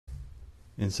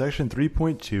In section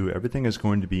 3.2, everything is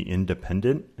going to be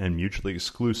independent and mutually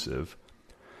exclusive.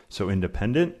 So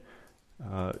independent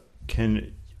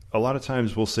a lot of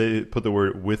times we'll put the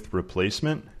word with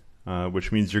replacement,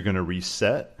 which means you're going to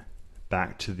reset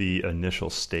back to the initial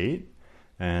state.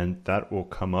 And that will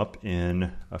come up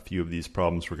in a few of these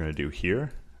problems we're going to do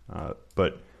here.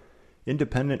 But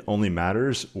independent only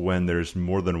matters when there's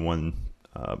more than one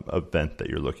event that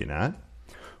you're looking at,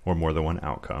 or more than one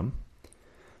outcome.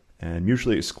 And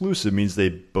mutually exclusive means they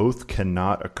both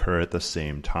cannot occur at the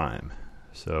same time.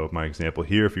 So my example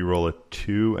here, if you roll a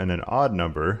 2 and an odd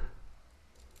number,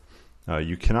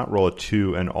 you cannot roll a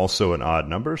 2 and also an odd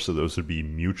number, so those would be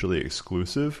mutually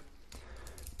exclusive.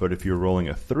 But if you're rolling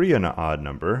a 3 and an odd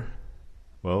number,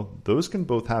 well, those can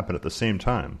both happen at the same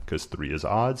time, because 3 is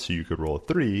odd, so you could roll a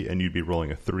 3 and you'd be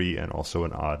rolling a 3 and also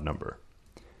an odd number.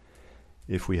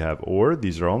 If we have or,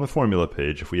 these are all on the formula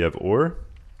page. If we have or,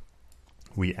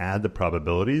 we add the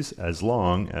probabilities as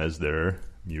long as they're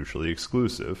mutually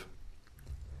exclusive.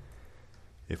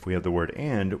 If we have the word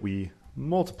and, we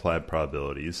multiply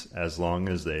probabilities as long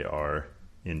as they are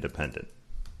independent.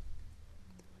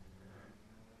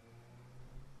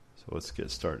 So let's get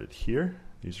started here.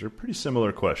 These are pretty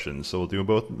similar questions, so we'll do them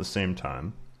both at the same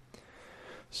time.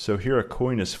 So here a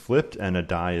coin is flipped and a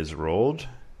die is rolled.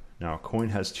 Now a coin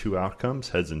has two outcomes,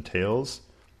 heads and tails.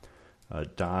 A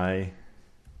die,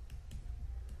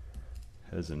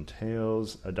 heads and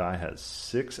tails. A die has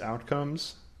 6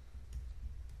 outcomes.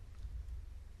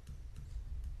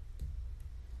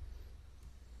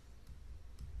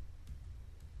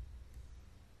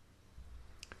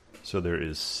 So there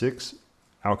is 6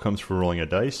 outcomes for rolling a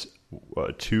dice,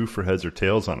 2 for heads or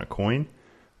tails on a coin,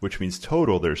 which means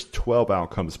total there's 12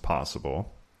 outcomes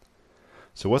possible.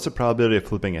 So what's the probability of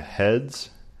flipping a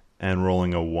heads and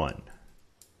rolling a 1?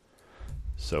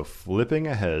 So flipping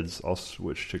a heads, I'll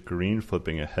switch to green,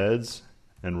 flipping a heads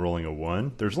and rolling a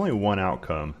 1. There's only one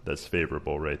outcome that's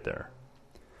favorable right there.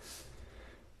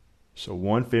 So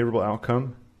one favorable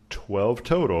outcome, 12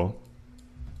 total,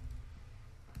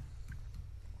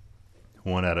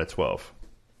 1 out of 12.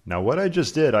 Now what I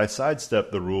just did, I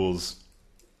sidestepped the rules,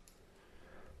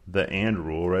 the and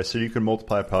rule, right? So you can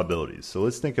multiply probabilities. So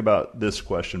let's think about this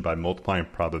question by multiplying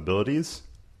probabilities.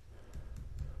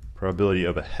 Probability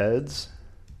of a heads,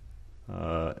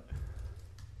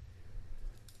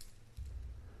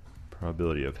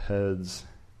 probability of heads,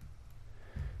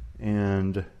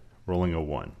 and rolling a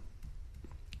 1.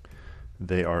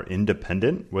 They are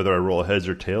independent. Whether I roll heads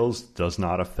or tails does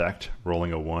not affect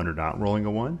rolling a 1 or not rolling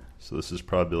a 1. So this is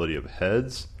probability of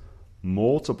heads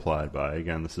multiplied by,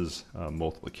 again, this is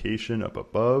multiplication up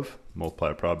above,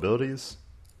 multiply probabilities.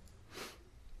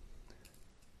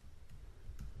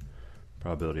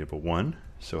 Probability of a 1.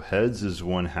 So heads is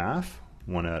 1/2,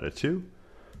 1 out of 2.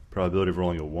 Probability of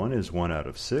rolling a 1 is 1 out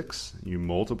of 6. You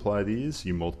multiply these,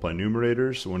 you multiply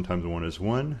numerators. So 1 times 1 is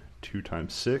 1, 2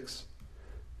 times 6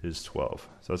 is 12.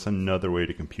 So that's another way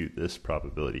to compute this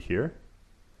probability here.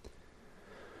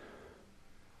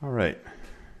 All right.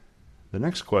 The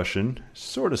next question is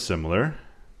sort of similar,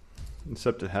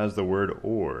 except it has the word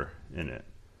or in it.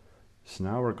 So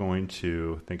now we're going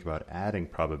to think about adding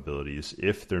probabilities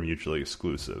if they're mutually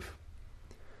exclusive.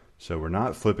 So we're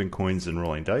not flipping coins and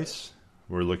rolling dice.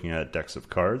 We're looking at decks of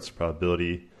cards,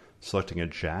 probability selecting a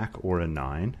jack or a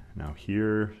 9. Now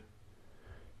here's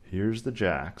the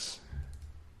jacks.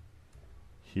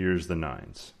 Here's the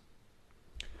 9s.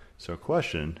 So a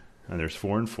question, and there's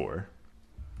 4 and 4.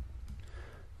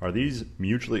 Are these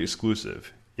mutually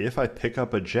exclusive? If I pick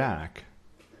up a jack,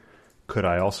 could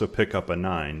I also pick up a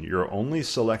 9? You're only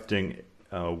selecting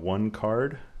one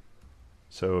card.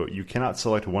 So you cannot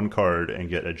select one card and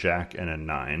get a jack and a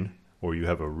 9, or you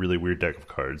have a really weird deck of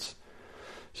cards.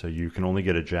 So you can only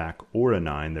get a jack or a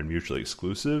 9. They're mutually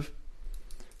exclusive.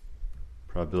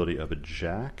 Probability of a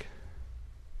jack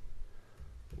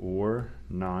or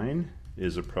 9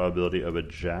 is a probability of a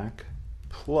jack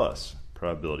plus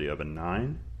probability of a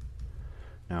 9.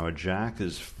 Now a jack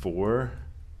is 4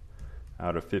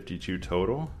 out of 52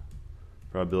 total.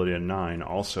 Probability of 9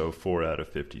 also 4 out of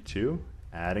 52.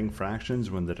 Adding fractions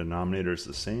when the denominator is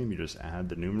the same, you just add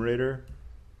the numerator.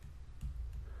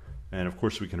 And of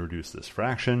course we can reduce this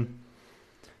fraction.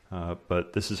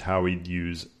 But this is how we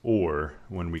use or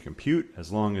when we compute,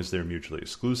 as long as they're mutually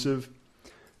exclusive.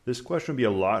 This question would be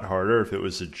a lot harder if it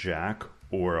was a jack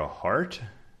or a heart,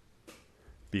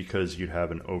 because you'd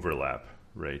have an overlap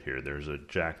right here. There's a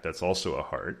jack that's also a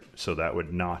heart, so that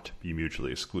would not be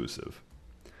mutually exclusive.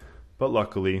 But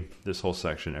luckily, this whole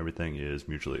section, everything is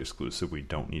mutually exclusive. We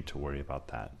don't need to worry about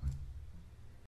that.